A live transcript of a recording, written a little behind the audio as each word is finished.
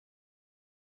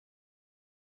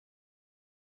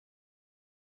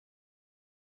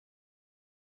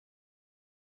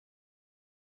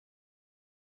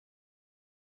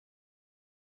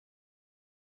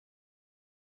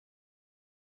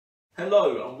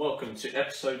Hello and welcome to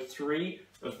episode 3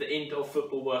 of the indoor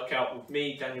football workout with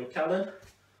me, Daniel Callan.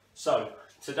 So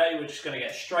today we're just going to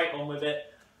get straight on with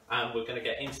it and we're going to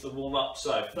get into the warm-up.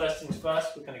 So first things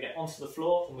first, we're going to get onto the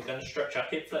floor and we're going to stretch our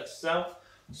hip flexors out.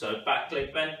 So back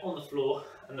leg bent on the floor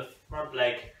and the front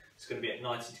leg is going to be at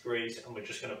 90 degrees and we're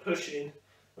just going to push in and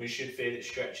you should feel it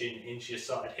stretching into your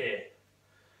side here.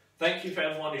 Thank you for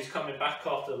everyone who's coming back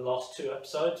after the last 2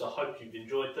 episodes. I hope you've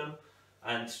enjoyed them.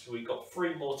 And we've got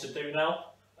 3 more to do now.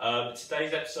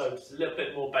 Today's episode is a little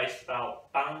bit more based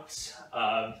about balance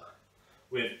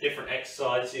with different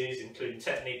exercises, including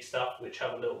technique stuff, which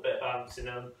have a little bit of balance in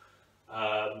them.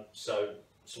 So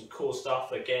some core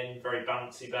stuff, again, very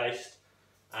balancey based,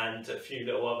 and a few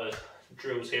little other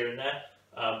drills here and there,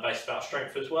 based about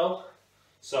strength as well.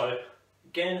 So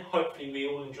again, hopefully we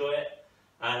all enjoy it,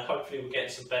 and hopefully we'll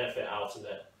get some benefit out of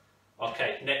it.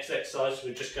 Okay, next exercise,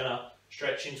 we're just gonna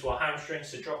stretch into our hamstrings,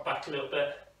 so drop back a little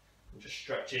bit and just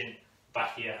stretch in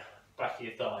back of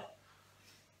your thigh.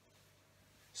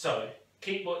 So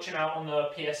keep watching out on the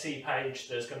PSE page,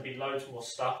 there's going to be loads more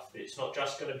stuff. It's not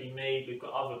just going to be me, we've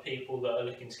got other people that are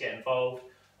looking to get involved.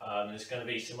 There's going to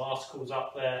be some articles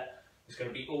up there, there's going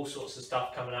to be all sorts of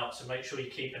stuff coming out, so make sure you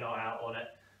keep an eye out on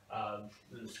it.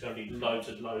 There's going to be loads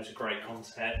of great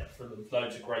content from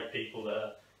loads of great people that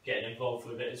are getting involved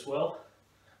with it as well.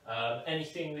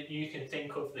 Anything that you can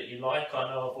think of that you like, I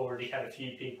know I've already had a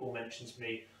few people mention to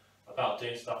me about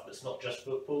doing stuff that's not just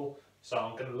football, so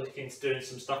I'm going to look into doing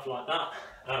some stuff like that.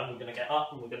 We're going to get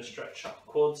up and we're going to stretch up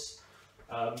the quads.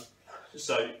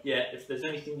 So yeah, if there's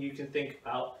anything you can think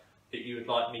about that you would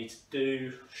like me to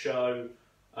do, show,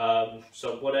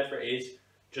 so whatever it is,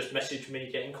 just message me,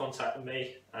 get in contact with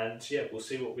me, and yeah, we'll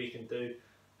see what we can do,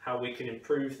 how we can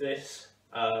improve this.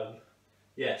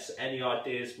 Yes, any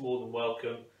ideas, more than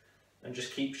welcome, and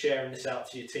just keep sharing this out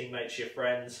to your teammates, your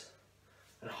friends,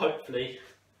 and hopefully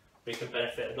we can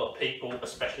benefit a lot of people,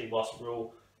 especially whilst we're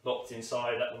all locked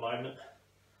inside at the moment,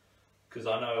 because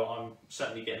I know I'm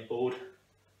certainly getting bored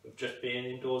of just being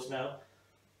indoors now.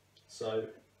 So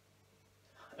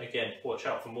again, watch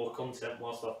out for more content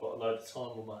whilst I've got a load of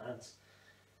time on my hands.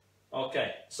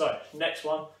 Okay, so next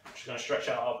one, we're just going to stretch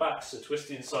out our backs, so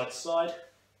twisting side to side.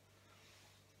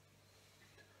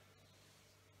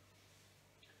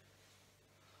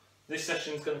 This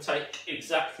session is going to take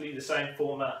exactly the same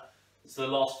format as the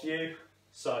last few.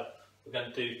 So we're going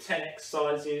to do 10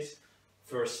 exercises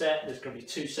for a set. There's going to be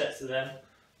 2 sets of them.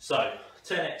 So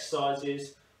 10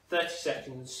 exercises, 30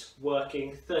 seconds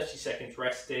working, 30 seconds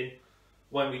resting.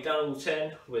 When we've done all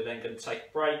 10, we're then going to take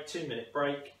a break, 2-minute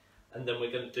break, and then we're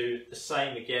going to do the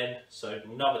same again. So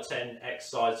another 10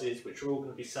 exercises, which are all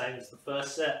going to be the same as the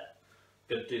first set.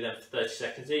 We're going to do them for 30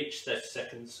 seconds each, 30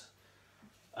 seconds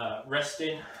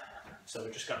resting. So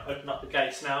we're just going to open up the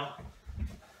gates now.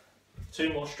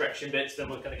 2 more stretching bits, then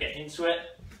we're going to get into it.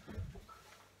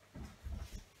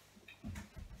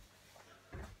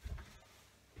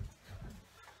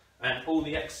 And all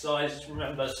the exercises,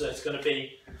 remember, so it's going to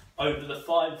be over the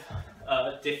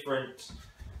 5 different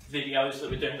videos that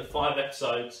we're doing, the 5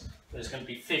 episodes. There's going to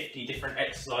be 50 different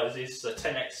exercises, so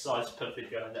 10 exercises per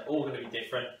video, and they're all going to be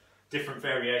different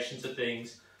variations of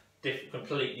things,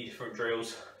 completely different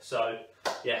drills. So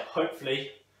yeah,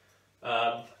 hopefully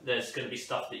there's going to be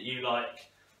stuff that you like,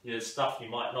 there's stuff you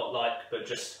might not like, but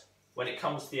just when it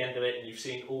comes to the end of it and you've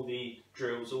seen all the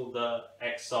drills, all the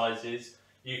exercises,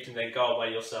 you can then go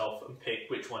away yourself and pick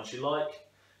which ones you like.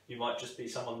 You might just be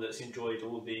someone that's enjoyed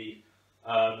all the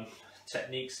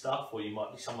technique stuff, or you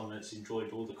might be someone that's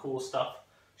enjoyed all the core stuff.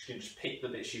 You can just pick the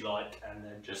bits you like and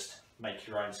then just make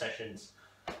your own sessions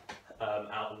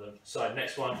out of them. So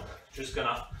next one, just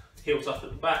gonna heels up at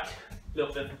the back, a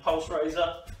little bit of a pulse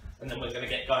raiser, and then we're going to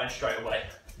get going straight away.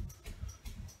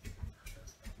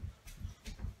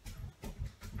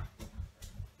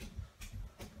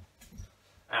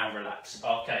 And relax.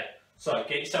 Okay, so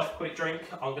get yourself a quick drink.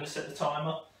 I'm going to set the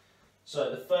timer. So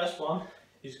the first one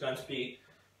is going to be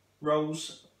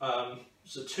rolls,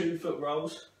 so 2-foot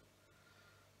rolls.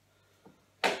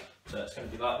 So it's going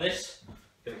to be like this.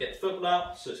 Going to get the football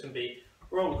out, so it's going to be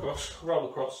roll across,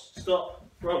 stop,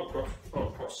 roll across,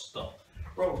 stop,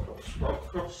 roll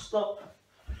across, stop,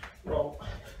 roll.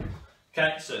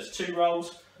 Okay, so it's 2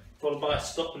 rolls, followed by a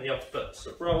stop on the other foot.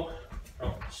 So roll,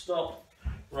 stop,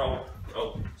 roll,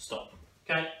 stop.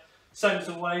 Okay, same as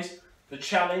always. The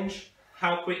challenge,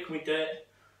 how quick we do it,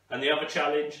 and the other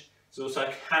challenge is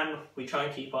also can we try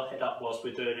and keep our head up whilst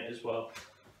we're doing it as well.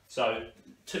 So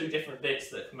 2 different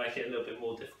bits that can make it a little bit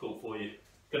more difficult for you.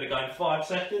 Going to go in 5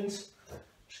 seconds.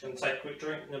 Just going to take a quick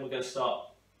drink and then we're going to start.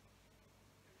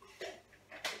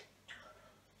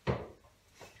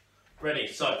 Ready,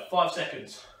 so 5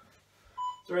 seconds.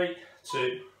 3,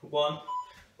 2, 1,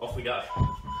 off we go.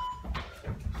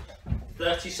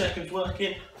 30 seconds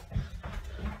working.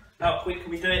 How quick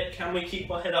can we do it? Can we keep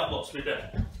our head up whilst we do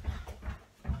it?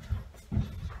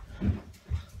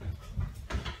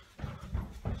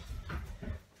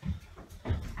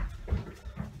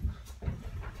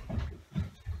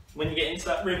 When you get into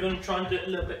that rhythm, try and do it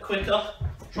a little bit quicker.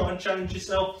 Try and challenge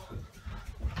yourself.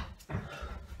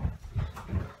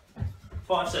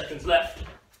 5 seconds left.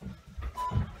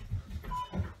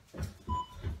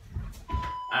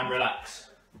 And relax.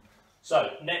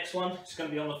 So, next one, it's going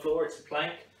to be on the floor, it's a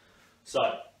plank. So,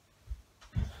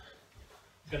 I'm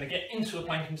going to get into a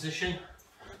planking position,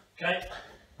 okay?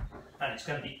 And it's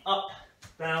going to be up,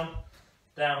 down,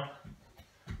 down,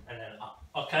 and then up,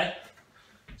 okay?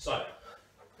 So,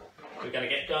 we're going to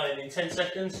get going in 10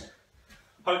 seconds.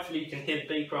 Hopefully you can hear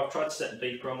the beeper. I've tried to set the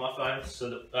beeper on my phone so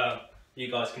that you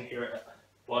guys can hear it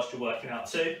whilst you're working out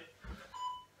too.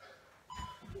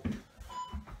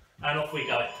 And off we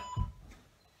go.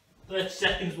 30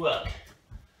 seconds work.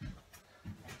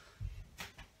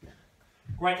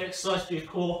 Great exercise for your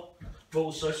core, but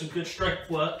also some good strength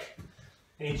work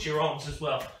into your arms as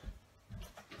well.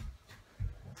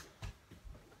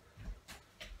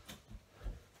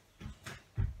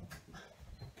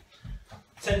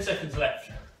 Ten seconds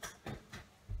left.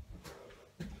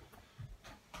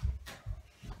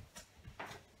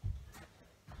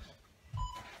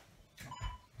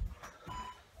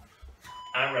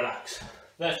 And relax.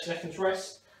 30 seconds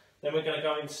rest, then we're going to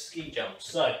go into ski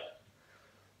jumps. So,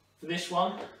 for this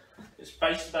one, it's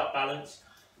based about balance,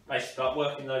 based about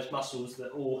working those muscles that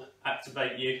all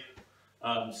activate you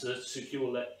to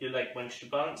secure your leg when you're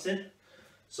balancing.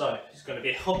 So, it's going to be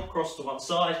a hop across to one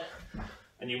side,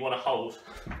 and you want to hold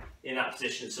in that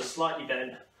position. So slightly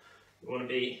bend, you want to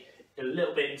be a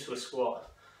little bit into a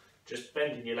squat, just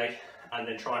bending your leg and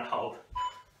then try and hold.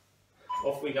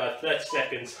 Off we go, 30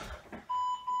 seconds.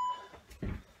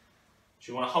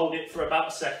 So you want to hold it for about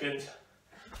a second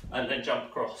and then jump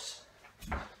across.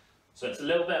 So it's a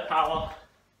little bit of power,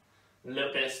 a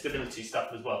little bit of stability stuff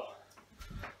as well.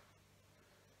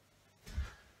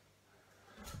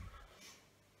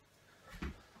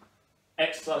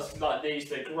 Exercises like these,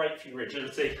 they're great for your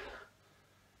agility.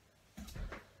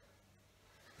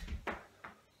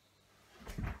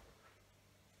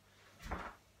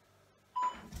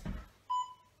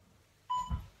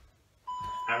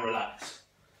 And relax.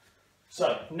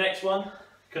 So, next one,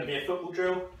 going to be a football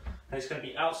drill, and it's going to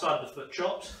be outside the foot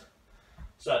chops.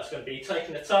 So it's going to be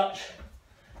taking a touch,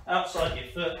 outside your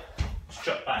foot,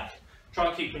 chop back. Try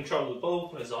and keep control of the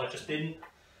ball, as I just didn't.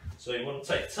 So you want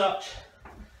to take a touch,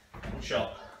 and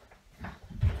chop.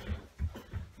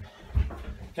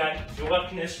 Okay, if you're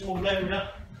working in a small area,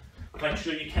 make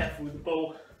sure you're careful with the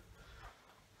ball.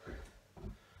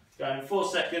 Go in 4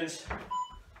 seconds.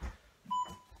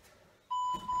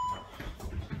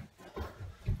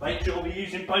 Make sure we're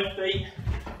using both feet.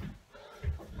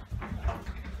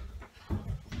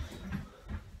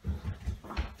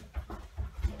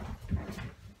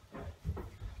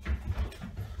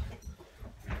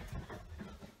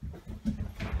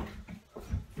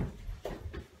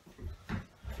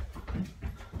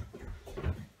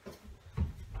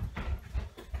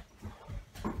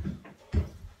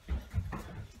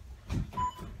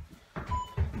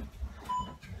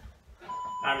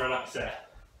 And relax there.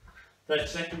 30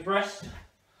 seconds rest.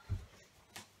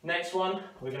 Next one,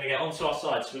 we're going to get onto our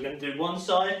side. So we're going to do one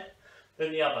side,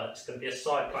 then the other. It's going to be a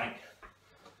side plank.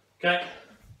 Okay?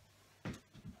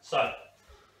 So,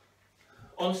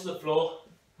 onto the floor.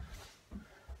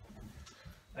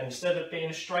 And instead of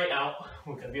being straight out,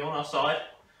 we're going to be on our side.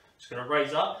 Just going to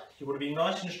raise up. You want to be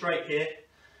nice and straight here.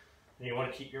 And you want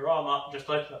to keep your arm up, just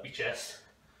open up your chest.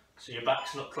 So your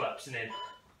back's not collapsing in.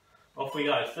 Off we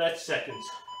go, 30 seconds.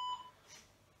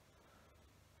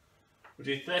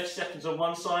 We'll do 30 seconds on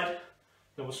one side,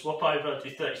 then we'll swap over and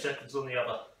do 30 seconds on the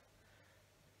other.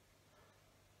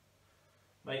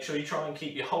 Make sure you try and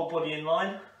keep your whole body in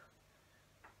line.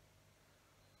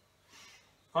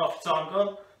 Half the time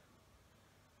gone.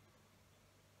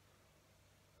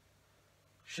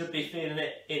 Should be feeling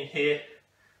it in here,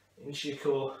 into your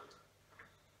core.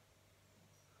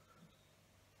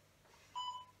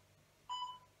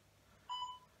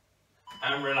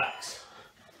 And relax.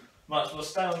 Might as well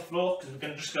stay on the floor because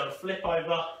we're just going to flip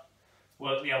over,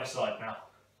 work the other side now.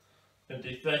 Going to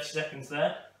do 30 seconds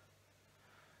there.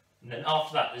 And then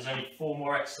after that, there's only 4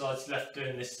 more exercises left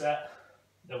doing this set.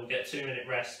 Then we'll get a 2-minute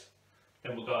rest.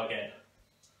 Then we'll go again.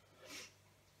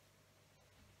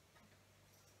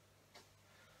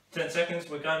 10 seconds,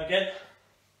 we're going again.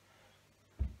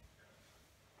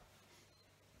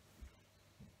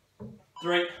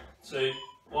 3, 2,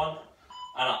 1,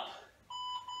 and up.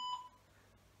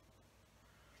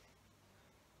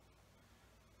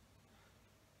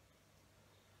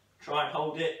 Try and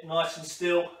hold it nice and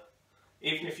still.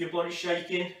 Even if your body's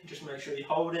shaking, just make sure you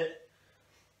hold it.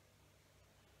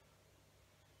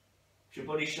 If your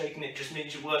body's shaking, it just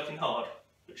means you're working hard,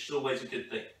 which is always a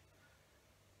good thing.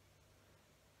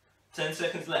 10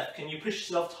 seconds left. Can you push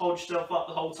yourself to hold yourself up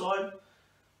the whole time?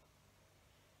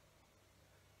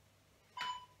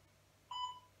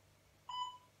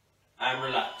 And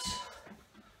relax.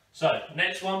 So,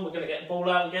 next one, we're going to get the ball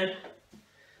out again.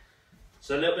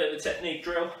 So a little bit of a technique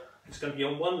drill. It's going to be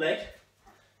on one leg,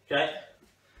 okay?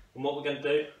 And what we're going to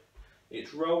do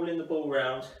is rolling the ball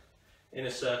round in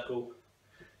a circle,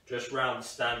 just round the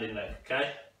standing leg,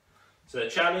 okay? So the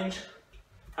challenge,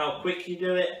 how quick you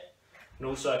do it, and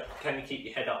also can you keep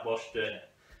your head up whilst you're doing it.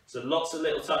 So lots of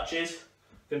little touches.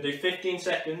 We're going to do 15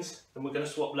 seconds, and we're going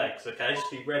to swap legs, okay?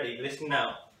 So be ready, listen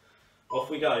now. Off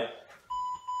we go.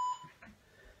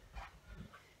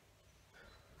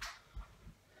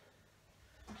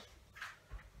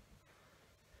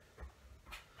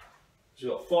 So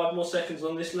we've got 5 more seconds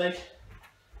on this leg.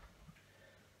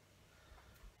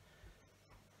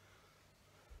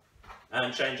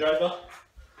 And change over.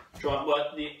 Try and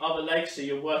work the other leg so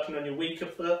you're working on your weaker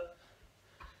foot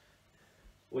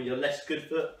or your less good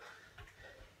foot.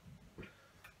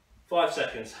 5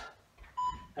 seconds.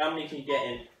 How many can you get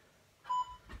in?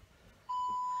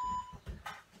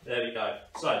 There we go.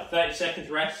 So 30 seconds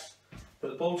rest.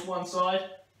 Put the ball to one side.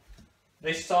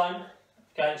 This time,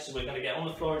 okay, so we're going to get on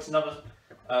the floor. It's another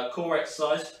core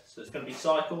exercise, so it's going to be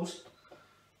cycles.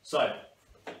 So,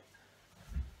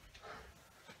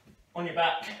 on your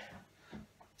back,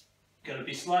 going to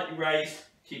be slightly raised,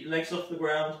 keep your legs off the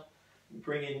ground,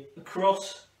 bring in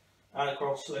across and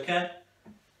across, okay?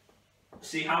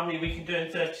 See how many we can do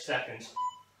in 30 seconds.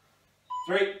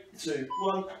 3, 2,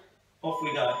 1, off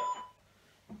we go.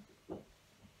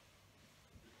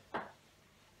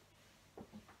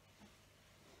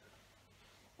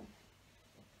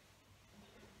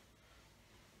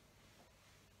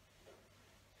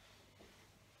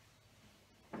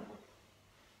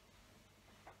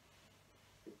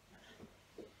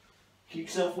 Keep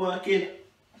yourself working.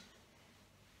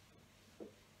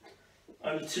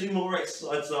 Only 2 more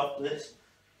exercises after this.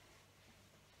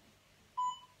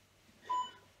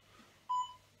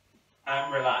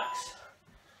 And relax.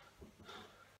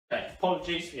 Okay,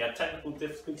 apologies, we had technical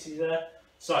difficulties there.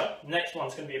 So, next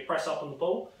one's going to be a press up on the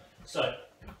ball. So,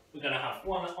 we're going to have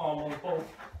one arm on the ball,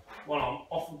 one arm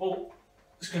off the ball.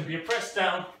 It's going to be a press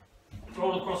down,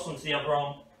 roll across onto the other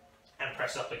arm, and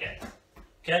press up again.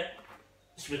 Okay?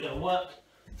 So we're going to work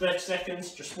 30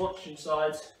 seconds, just watching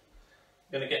sides.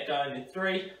 We're going to get going in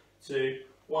 3, 2,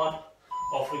 1,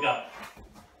 off we go.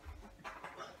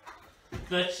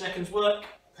 30 seconds work.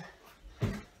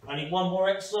 Only 1 more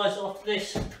exercise after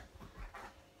this.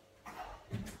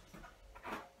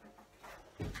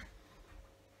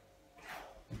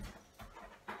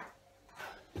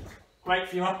 Great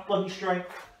for your upper body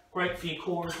strength, great for your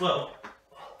core as well.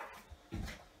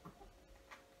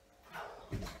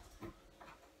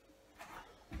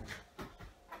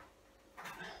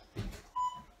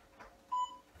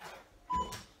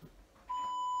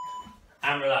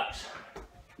 And relax.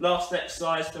 Last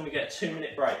exercise, then we get a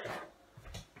 2-minute break.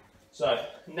 So,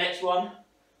 next one,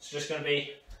 it's just going to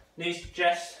be knees to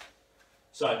chest.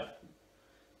 So,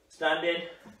 stand in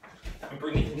and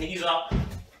bring your knees up.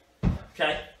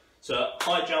 Okay, so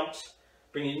high jumps,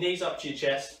 bring your knees up to your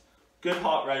chest, good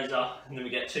heart raiser, and then we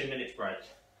get 2 minutes break.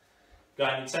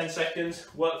 Going in 10 seconds,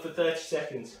 work for 30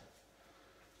 seconds.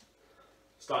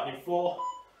 Starting in 4,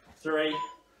 3,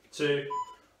 2,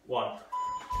 1.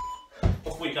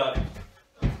 Off we go.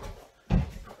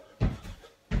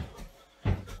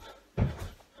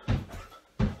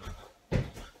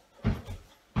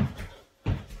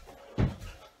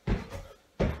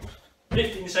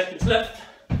 "15 seconds left."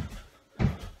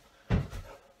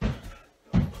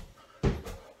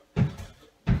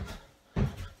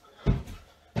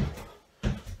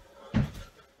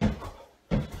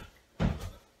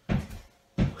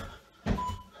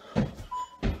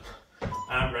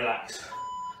 And relax.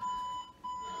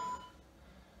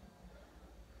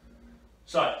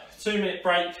 So, 2-minute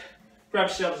break, grab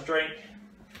yourself a drink,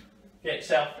 get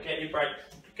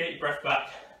your breath back.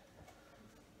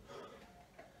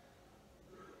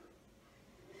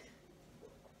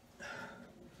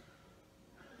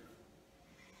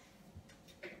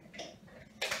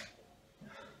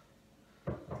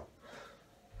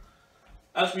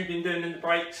 As we've been doing in the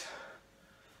breaks,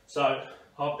 so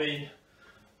I've been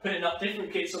putting up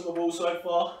different kits on the wall so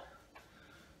far.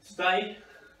 Today,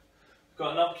 we've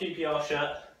got another QPR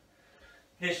shirt.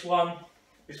 This one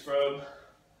is from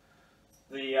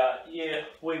the year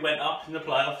we went up in the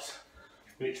playoffs,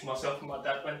 which myself and my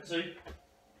dad went to.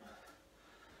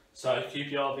 So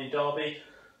QPR v Derby,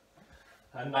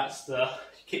 and that's the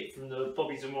kit from the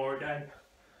Bobby Zamora game.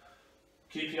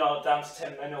 QPR down to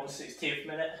 10 men on the 60th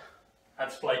minute,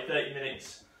 had to play 30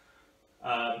 minutes,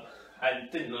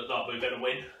 and didn't look like we were going to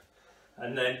win.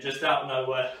 And then just out of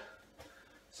nowhere,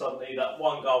 suddenly that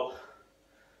one goal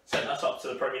sent us up to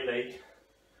the Premier League.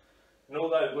 And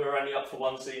although we were only up for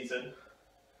one season,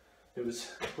 it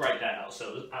was a great day out, so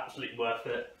it was absolutely worth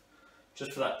it,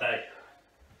 just for that day.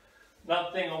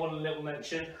 Another thing I want to little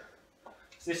mention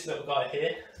is this little guy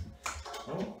here.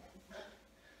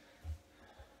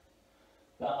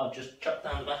 That I've just chucked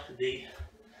down the back of the...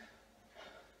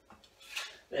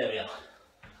 There we are.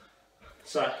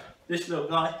 So, this little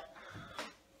guy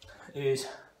is...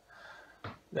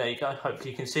 There you go,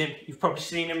 hopefully you can see him. You've probably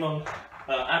seen him on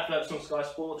adverts on Sky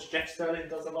Sports. Jeff Sterling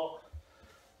does a lot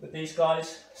with these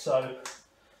guys. So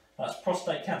that's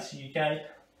Prostate Cancer UK,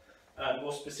 and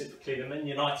more specifically the Men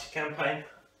United campaign.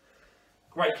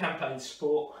 Great campaign to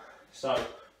support. So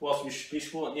whilst we should be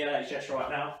supporting the NHS right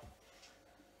now,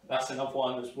 that's another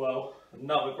one as well.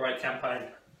 Another great campaign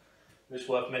that's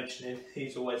worth mentioning.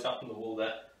 He's always up on the wall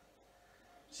there.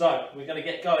 So we're going to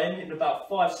get going in about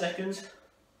 5 seconds.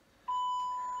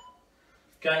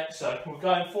 Okay, so we're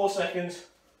going 4 seconds,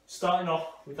 starting off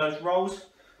with those rolls.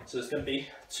 So there's going to be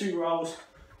 2 rolls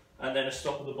and then a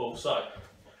stop of the ball. So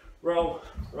roll,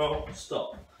 roll,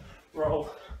 stop. Roll,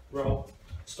 roll,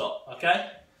 stop. Okay?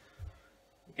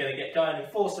 We're going to get going in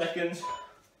 4 seconds.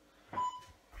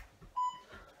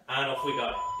 And off we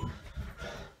go.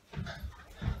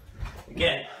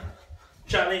 Again,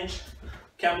 challenge.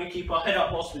 Can we keep our head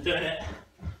up whilst we're doing it?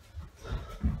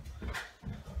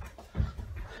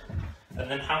 And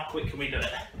then how quick can we do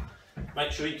it?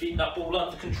 Make sure you keep that ball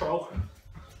under control.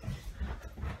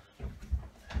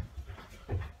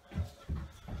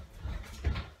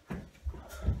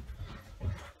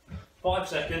 Five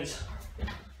seconds.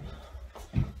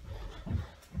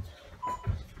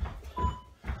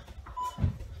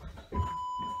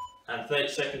 And 30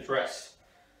 seconds rest.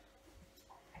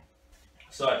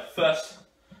 So first,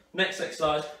 next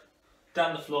exercise,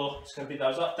 down the floor, it's going to be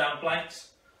those up down planks.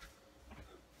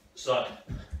 So,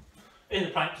 in the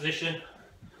plank position,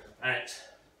 and it's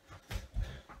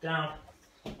down,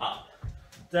 up,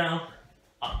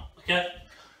 okay?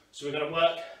 So we're going to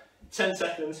work 10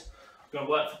 seconds, we're going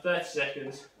to work for 30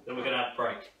 seconds, then we're going to have a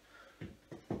break.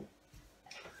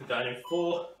 We're going in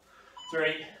 4,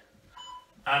 3,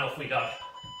 and off we go.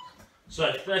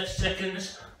 So 30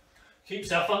 seconds, keep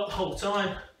yourself up the whole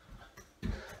time.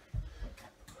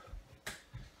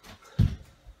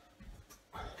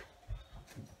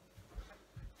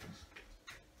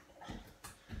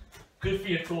 Good for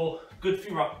your core, good for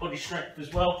your upper body strength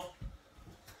as well.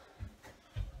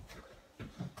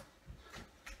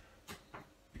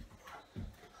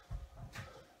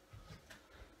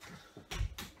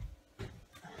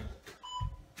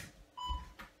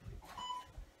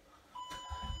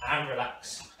 And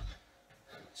relax.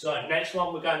 So next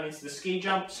one, we're going into the ski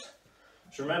jumps.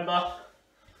 So remember,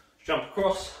 jump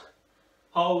across,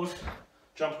 hold,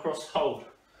 jump across, hold.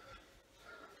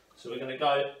 So we're going to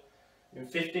go in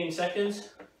 15 seconds.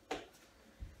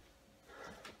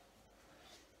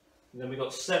 And then we've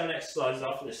got 7 exercises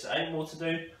after this, so 8 more to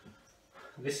do.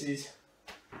 This is,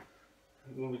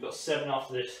 and then we've got 7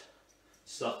 after this.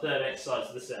 This is our 3rd exercise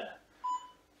of the set.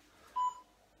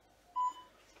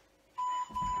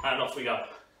 And off we go.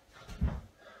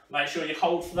 Make sure you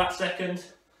hold for that second.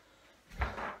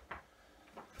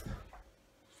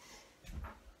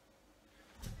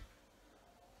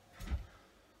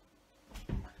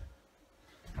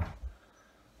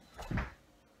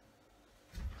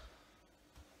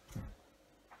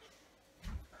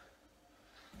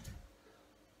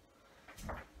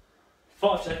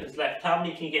 Five seconds left. How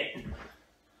many can you get?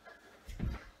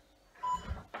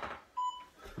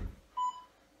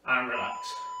 And relax.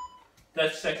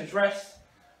 30 seconds rest.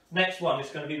 Next one is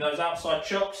going to be those outside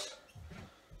chops.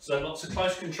 So lots of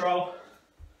close control,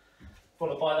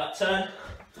 followed by that turn.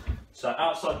 So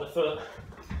outside the foot.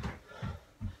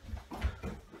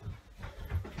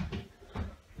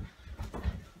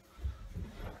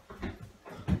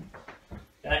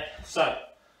 Okay, so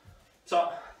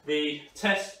the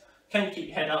test. Can you keep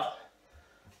your head up?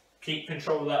 Keep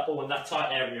control of that ball in that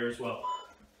tight area as well.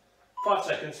 5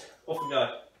 seconds, off we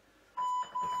go.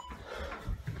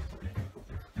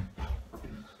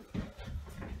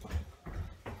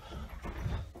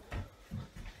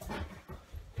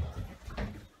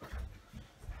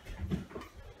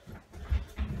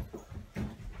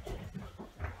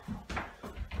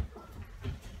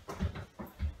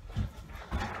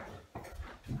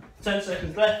 10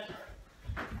 seconds left.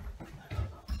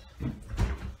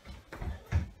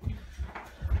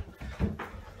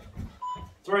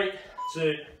 3,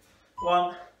 2,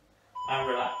 1, and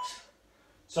relax.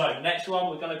 So next one,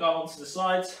 we're going to go onto the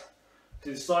sides,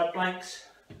 do the side planks.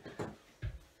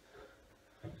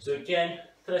 So again,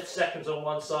 30 seconds on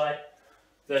one side,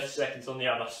 30 seconds on the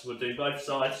other. So we'll do both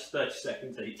sides, 30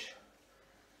 seconds each.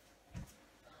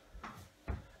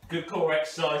 Good core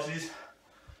exercises.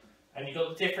 And you've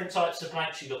got the different types of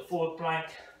planks. You've got forward plank,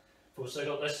 you've also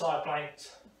got the side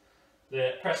planks,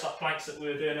 the press up planks that we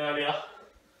were doing earlier.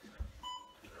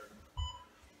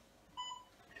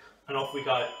 And off we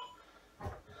go.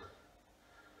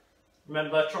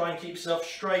 Remember, try and keep yourself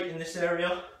straight in this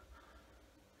area.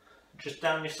 Just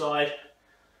down your side.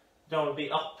 You don't want to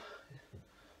be up,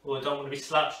 or don't want to be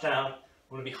slouched down.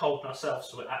 We want to be holding ourselves,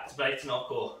 so we're activating our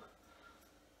core.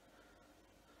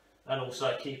 And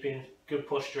also keeping good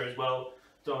posture as well.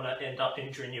 Don't want to end up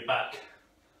injuring your back.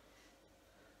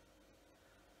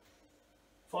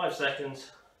 5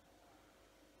 seconds.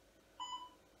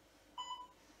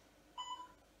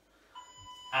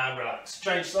 And relax.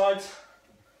 Change sides.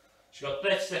 So you've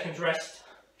got 30 seconds rest.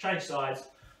 Change sides.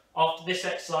 After this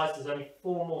exercise, there's only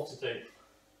 4 more to do.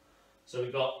 So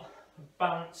we've got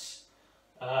balance,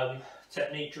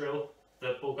 technique drill,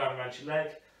 the ball going around your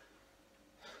leg.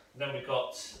 Then we've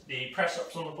got the press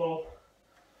ups on the ball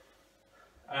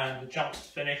and the jumps to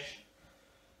finish.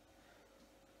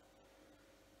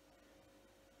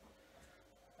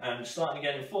 And starting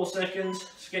again in 4 seconds.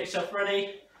 So get yourself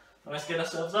ready. And let's get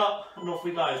ourselves up and off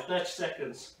we go. 30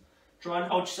 seconds. Try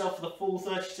and hold yourself for the full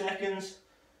 30 seconds.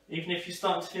 Even if you're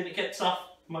starting to feel it get tough,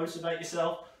 motivate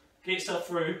yourself. Get yourself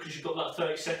through because you've got that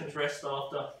 30 seconds rest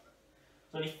after.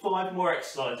 There's only 5 more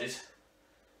exercises.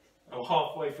 And we're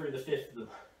halfway through the 5th of them.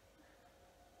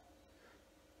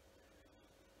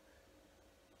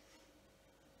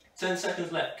 Ten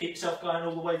seconds left. Keep yourself going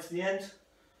all the way to the end.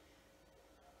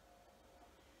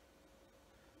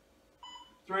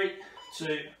 3,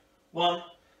 2, 1,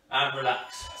 and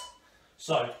relax.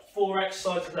 So, 4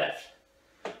 exercises left.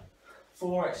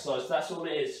 4 exercises, that's all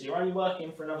it is. You're only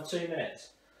working for another 2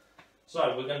 minutes.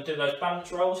 So, we're going to do those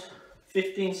balance rolls.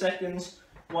 15 seconds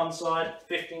one side,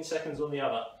 15 seconds on the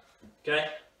other. Okay?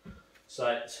 So,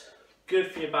 it's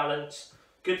good for your balance,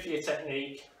 good for your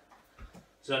technique.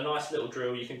 It's a nice little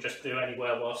drill you can just do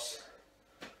anywhere whilst,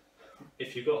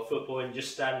 if you've got a football and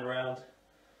just standing around.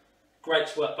 Great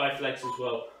to work both legs as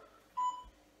well.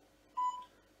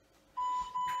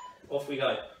 Off we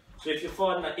go. So if you're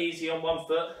finding that easy on one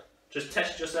foot, just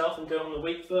test yourself and do it on the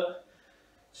weak foot.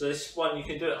 So this one you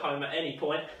can do at home at any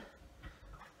point.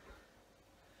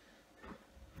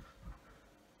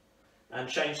 And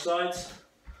change sides.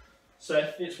 So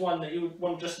if it's one that you would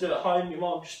want to just do at home, you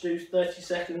might just do 30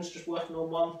 seconds just working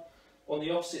on one on the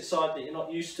opposite side that you're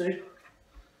not used to.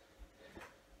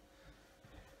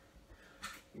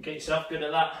 And get yourself good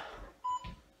at that.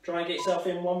 Try and get yourself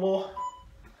in one more.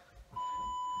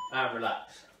 And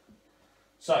relax.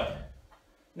 So,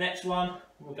 next one,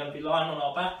 we're going to be lying on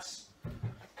our backs.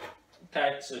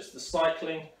 Okay, so it's the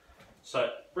cycling.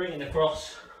 So, bringing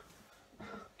across,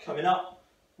 coming up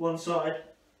one side,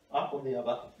 up on the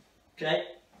other. Okay,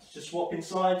 just swapping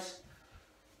sides.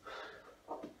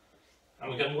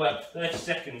 And we're going to work for 30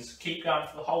 seconds. Keep going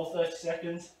for the whole 30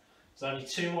 seconds. There's only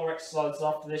 2 more exercises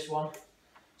after this one.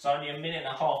 So only a minute and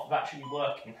a half of actually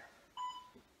working.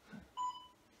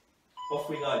 Off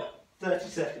we go. 30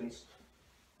 seconds.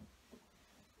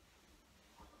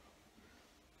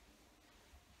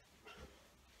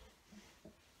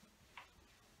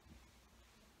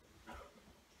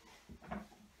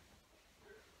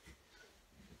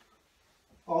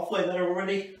 Halfway there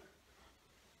already.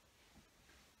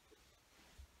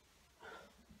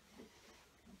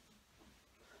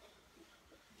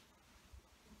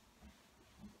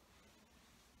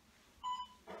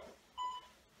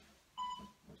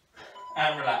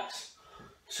 And relax.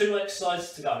 2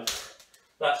 exercises to go.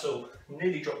 That's all.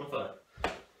 Nearly dropped my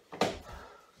phone.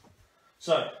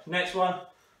 So, next one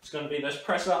is going to be those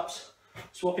press ups.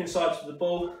 Swapping sides with the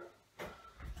ball.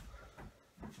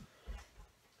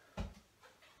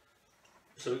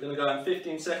 So we're going to go in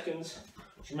 15 seconds.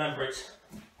 Just remember it's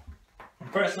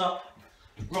press up,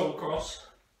 roll across,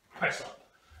 press up.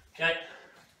 Okay?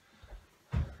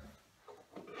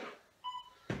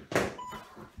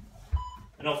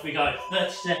 And off we go.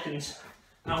 30 seconds.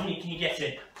 How many can you get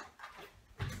in?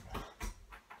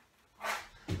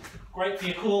 Great for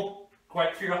your core,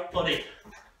 great for your upper body.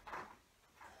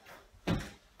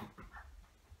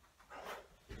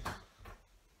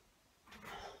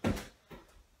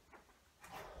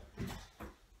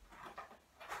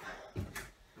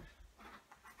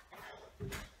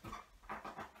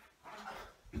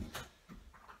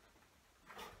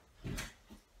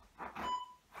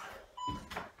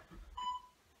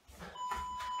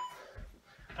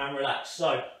 and relax.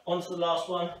 So, on to the last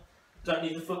one. Don't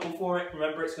need the football for it.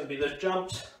 Remember, it's going to be those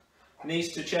jumps,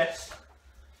 knees to chest,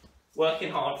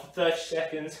 working hard for 30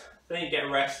 seconds, then you get a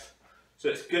rest. So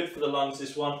it's good for the lungs,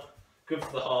 this one, good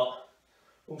for the heart,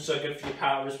 also good for your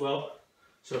power as well.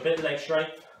 So a bit of leg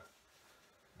strength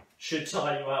should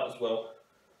tire you out as well.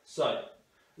 So,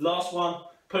 last one,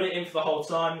 put it in for the whole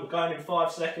time. We're going in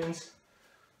 5 seconds.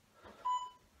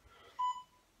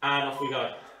 And off we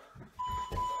go.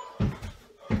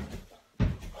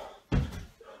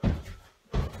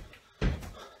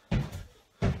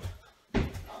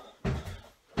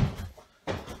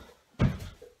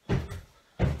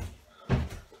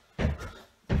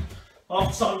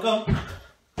 Half the time gone.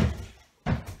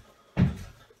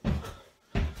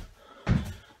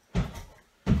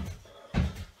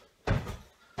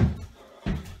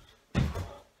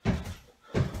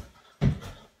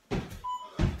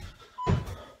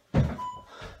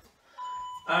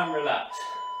 And relax.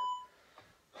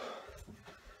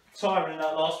 Tiring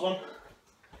that last one.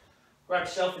 Grab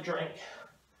yourself a drink.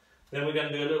 Then we're going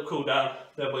to do a little cool down.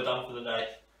 Then we're done for the day.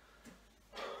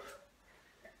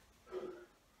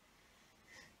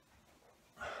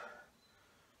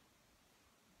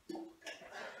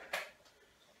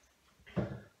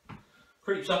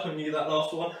 Creeps up on you, that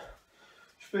last one.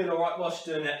 You feel alright whilst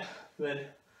you're doing it. Then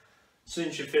as soon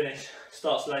as you finish,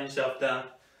 start laying yourself down.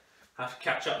 Have to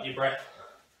catch up your breath.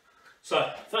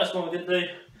 So, first one we're going to do,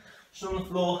 just on the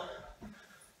floor.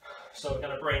 So we're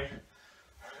going to bring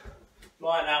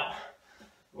line out.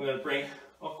 We're going to bring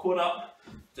our quad up.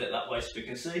 Do it that way so we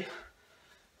can see.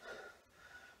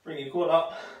 Bring your quad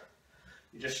up.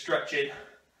 You just stretch it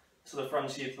to the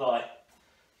front of your thigh.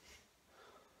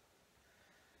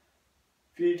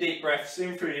 Few deep breaths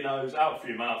in through your nose, out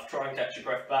through your mouth. Try and catch your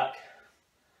breath back.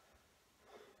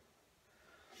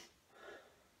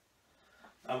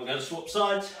 And we're going to swap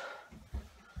sides.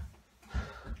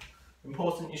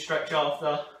 Important you stretch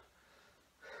after.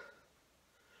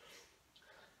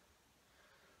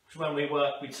 Because when we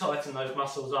work, we tighten those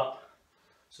muscles up.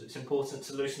 So it's important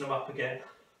to loosen them up again.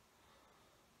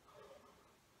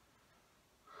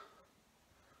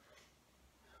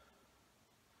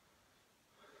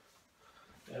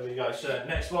 There we go. So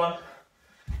next one,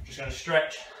 just going to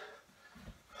stretch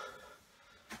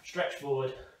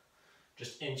forward,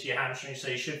 just into your hamstring. So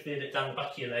you should feel it down the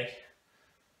back of your leg.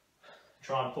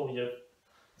 Try and pull your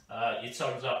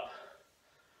toes up.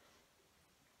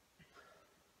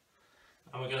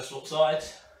 And we're going to swap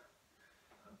sides.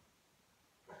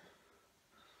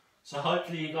 So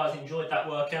hopefully you guys enjoyed that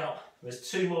workout. There's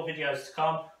 2 more videos to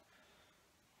come.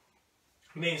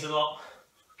 It means a lot.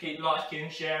 Keep liking,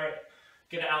 share it.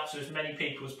 Get it out to as many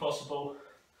people as possible,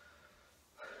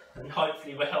 and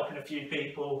hopefully we're helping a few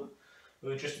people who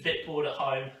are just a bit bored at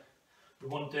home. We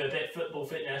want to do a bit of football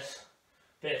fitness,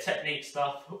 a bit of technique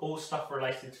stuff, all stuff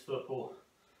related to football.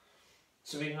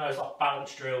 So even those like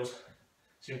balance drills,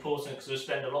 it's important because we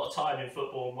spend a lot of time in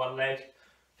football on one leg.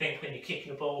 Think when you're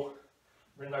kicking the ball,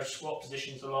 we're in those squat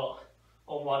positions a lot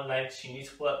on one leg, so you need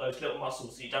to work those little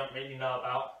muscles that you don't really know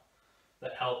about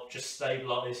that help just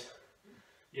stabilise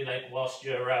your leg whilst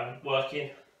you're working.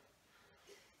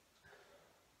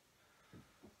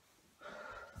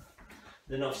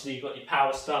 Then obviously you've got your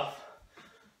power stuff,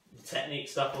 the technique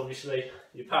stuff obviously.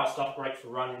 Your power stuff great for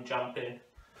running, jumping.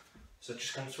 So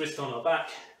just going to twist on our back.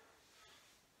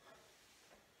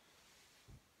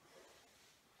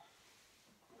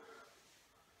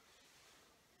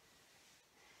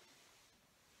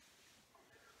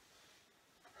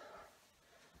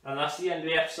 And that's the end of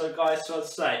the episode, guys. So as I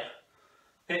say,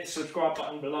 hit the subscribe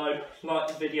button below, like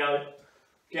the video,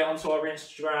 get onto our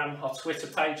Instagram, our Twitter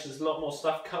page. There's a lot more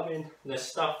stuff coming. There's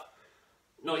stuff,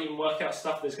 not even workout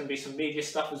stuff, there's going to be some media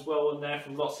stuff as well on there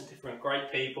from lots of different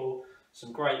great people,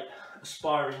 some great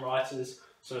aspiring writers,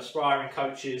 some aspiring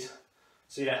coaches.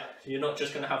 So yeah, you're not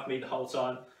just going to have me the whole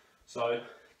time. So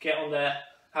get on there,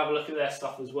 have a look at their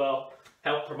stuff as well,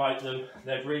 help promote them.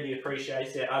 They'd really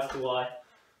appreciate it, as do I.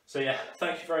 So yeah,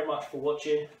 thank you very much for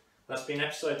watching. That's been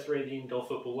episode 3 of the indoor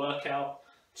football workout.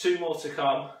 2 more to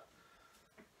come.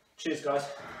 Cheers, guys.